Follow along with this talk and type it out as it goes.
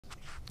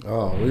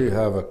Oh, we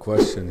have a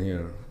question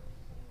here.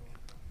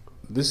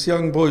 This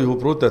young boy who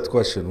brought that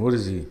question, where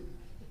is he?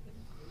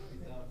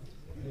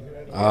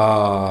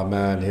 Ah,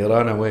 man, he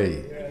ran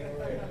away.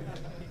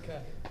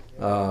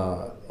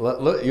 You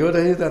want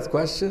to hear that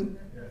question?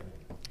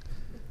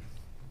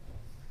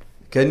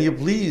 Can you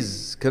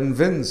please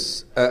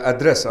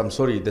address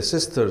the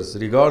sisters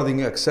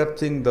regarding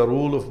accepting the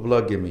rule of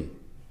polygamy?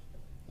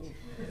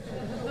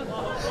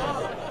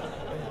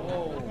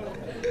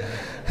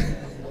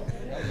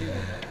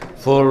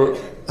 For,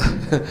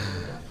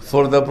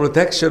 for the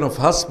protection of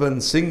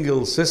husbands,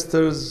 single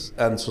sisters,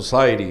 and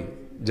society.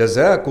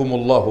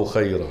 Jazakumullahu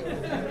khaira.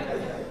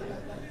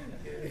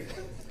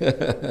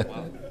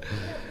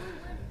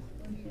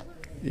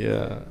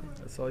 Yeah.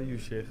 That's all you,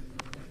 Sheikh.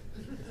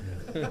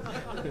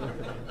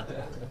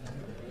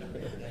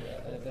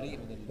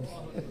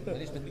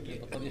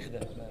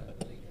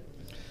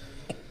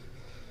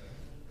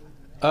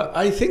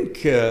 I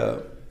think,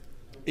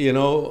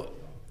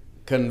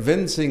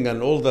 convincing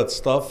and all that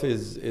stuff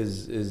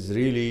is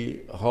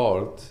really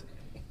hard,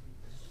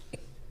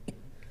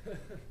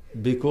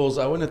 because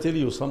I want to tell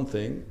you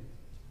something.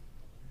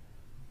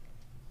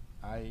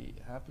 I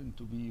happen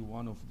to be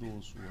one of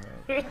those who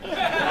have.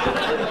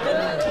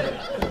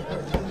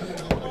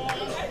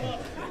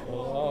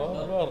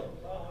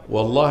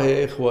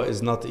 Wallahi, ikhwa,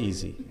 is not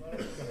easy.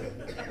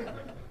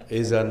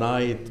 Is a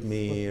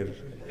nightmare.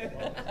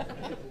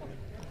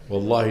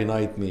 Wallahi,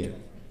 nightmare.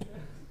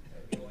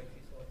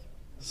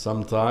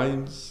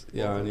 Sometimes,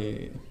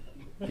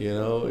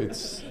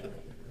 it's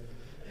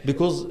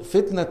because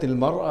fitnat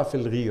al-mar'a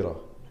fil ghira.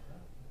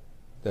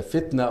 The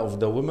fitna of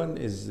the woman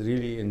is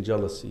really in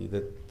jealousy,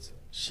 that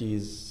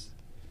she's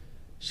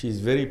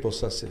very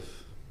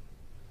possessive.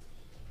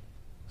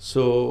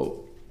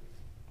 So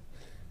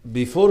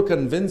before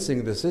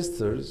convincing the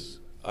sisters,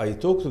 I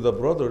talk to the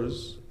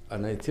brothers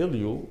and I tell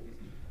you,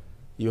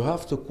 you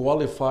have to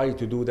qualify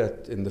to do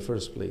that in the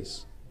first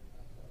place.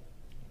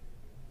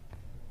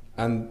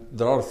 And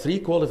there are 3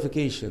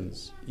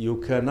 qualifications. You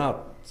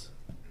cannot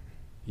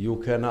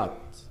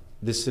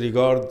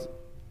disregard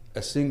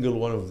a single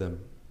one of them.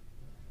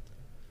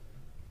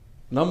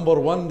 Number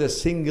 1,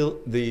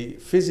 the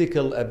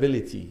physical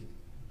ability.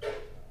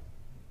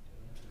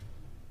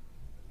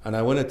 And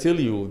I want to tell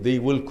you, they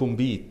will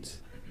compete.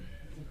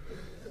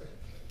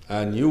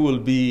 And you will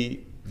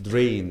be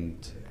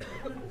drained.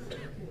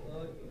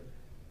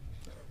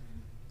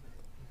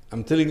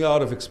 I'm telling you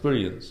out of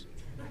experience.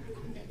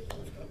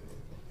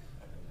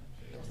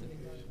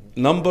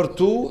 Number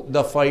 2,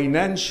 the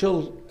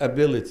financial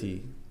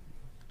ability.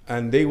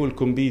 And they will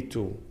compete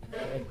too.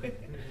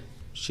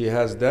 She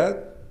has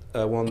that.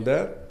 I want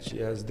that. She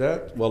has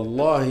that.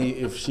 Wallahi,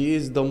 if she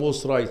is the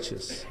most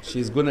righteous,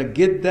 she's going to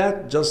get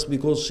that just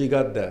because she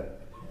got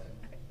that.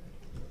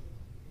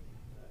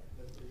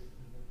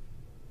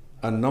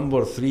 And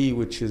number 3,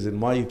 which is in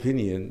my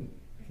opinion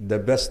the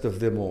best of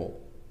them all,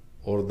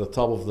 or the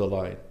top of the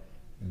line,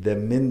 the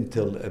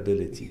mental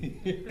ability.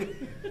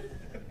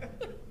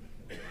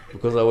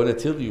 Because I want to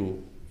tell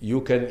you,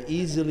 you can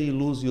easily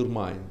lose your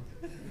mind.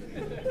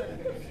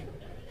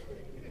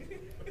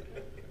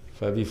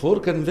 But before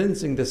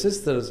convincing the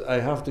sisters,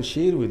 I have to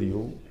share with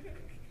you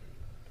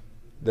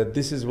that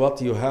this is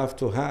what you have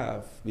to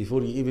have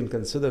before you even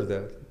consider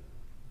that.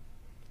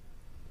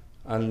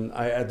 And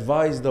I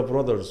advise the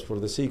brothers, for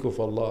the sake of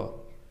Allah,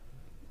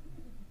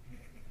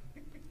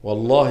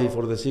 wallahi,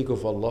 for the sake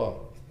of Allah,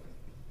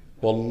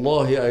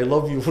 wallahi, I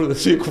love you for the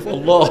sake of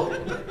Allah.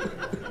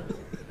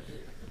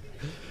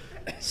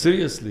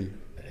 Seriously,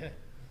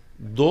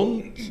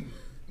 don't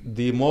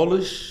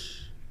demolish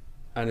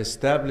an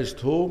established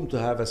home to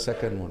have a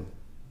second one.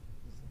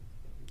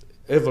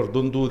 Ever,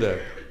 don't do that.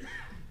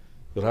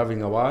 You're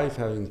having a wife,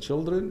 having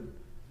children,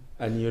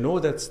 and you know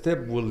that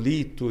step will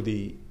lead to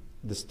the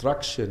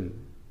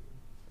destruction,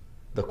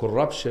 the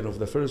corruption of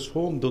the first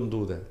home. Don't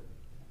do that.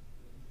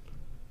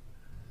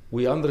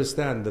 We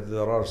understand that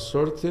there are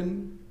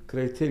certain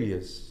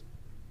criteria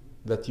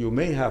that you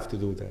may have to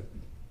do that.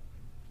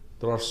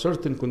 There are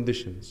certain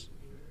conditions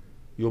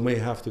you may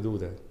have to do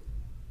that.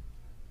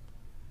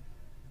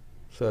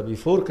 So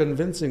before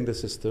convincing the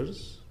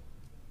sisters,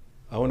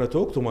 I want to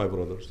talk to my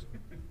brothers.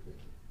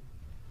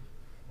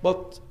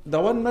 But the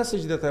one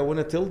message that I want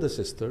to tell the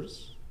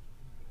sisters,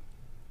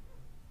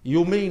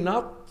 you may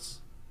not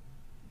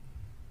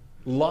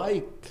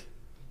like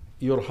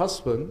your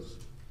husband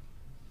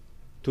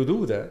to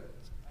do that,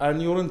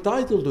 and you're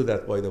entitled to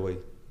that, by the way.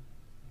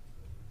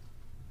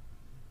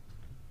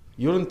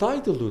 You're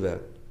entitled to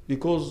that,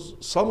 because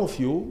some of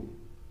you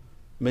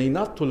may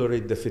not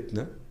tolerate the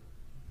fitna,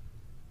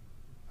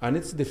 and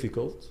it's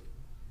difficult.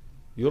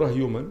 You're a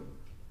human,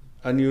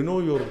 and you know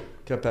your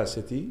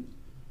capacity,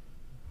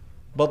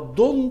 but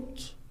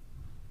don't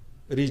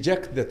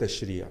reject the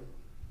tashri'ah.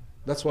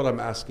 That's what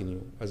I'm asking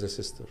you as a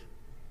sister.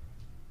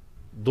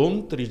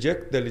 Don't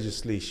reject the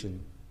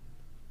legislation,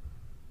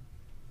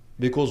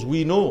 because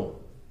we know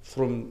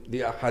from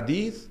the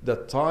hadith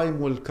that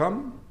time will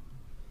come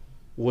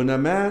when a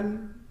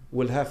man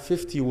will have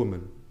 50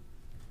 women.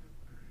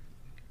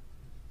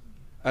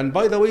 And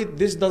by the way,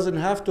 this doesn't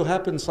have to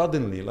happen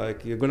suddenly,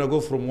 like you're going to go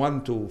from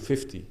 1 to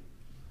 50.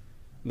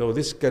 No,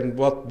 this can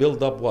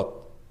build up what?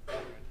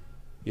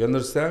 You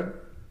understand?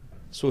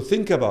 So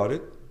think about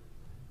it.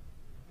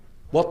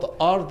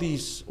 What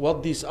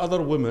these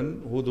other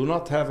women who do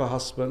not have a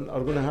husband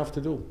are going to have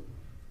to do?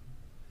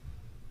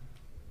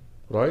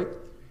 Right?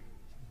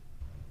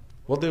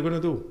 What they're going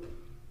to do?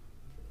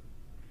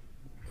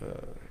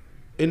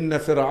 إن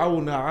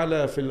فرعون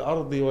علا في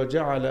الأرض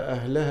وجعل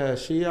أهلها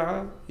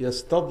شيعا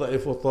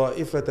يستضعف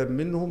طائفة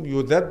منهم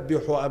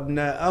يذبح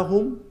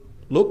أبناءهم.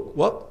 Look,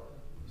 what?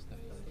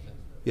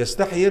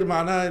 يستحيي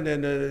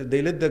معناه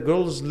they let the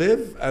girls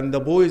live and the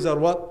boys are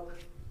what?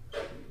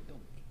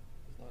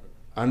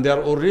 And they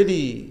are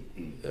already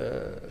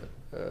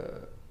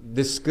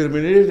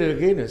discriminated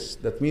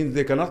against. That means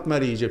they cannot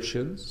marry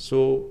Egyptians.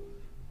 So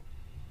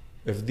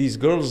if these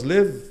girls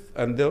live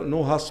and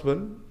no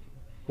husband,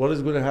 what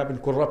is going to happen?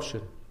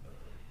 Corruption.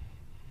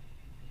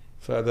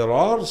 So there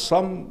are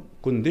some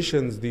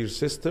conditions, dear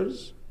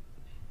sisters,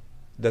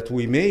 that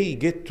we may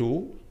get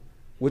to,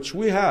 which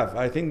we have.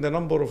 I think the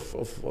number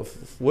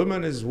of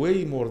women is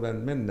way more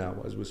than men now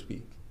as we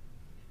speak.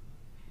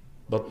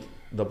 But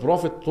the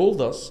Prophet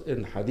told us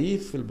in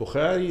Hadith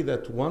al-Bukhari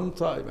that one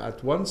time,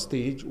 at one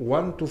stage,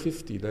 1 to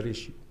 50, the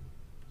ratio.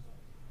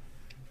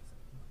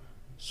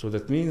 So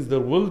that means there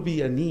will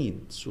be a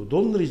need. So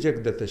don't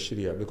reject the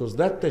tashri'ah, because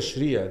that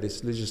tashri'ah,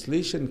 this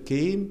legislation,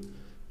 came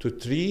to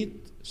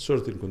treat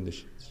certain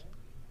conditions.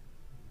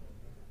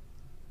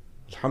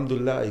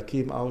 Alhamdulillah, I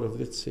came out of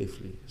it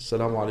safely.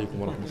 Assalamu alaikum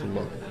wa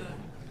rahmatullah.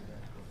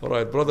 All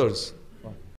right, brothers.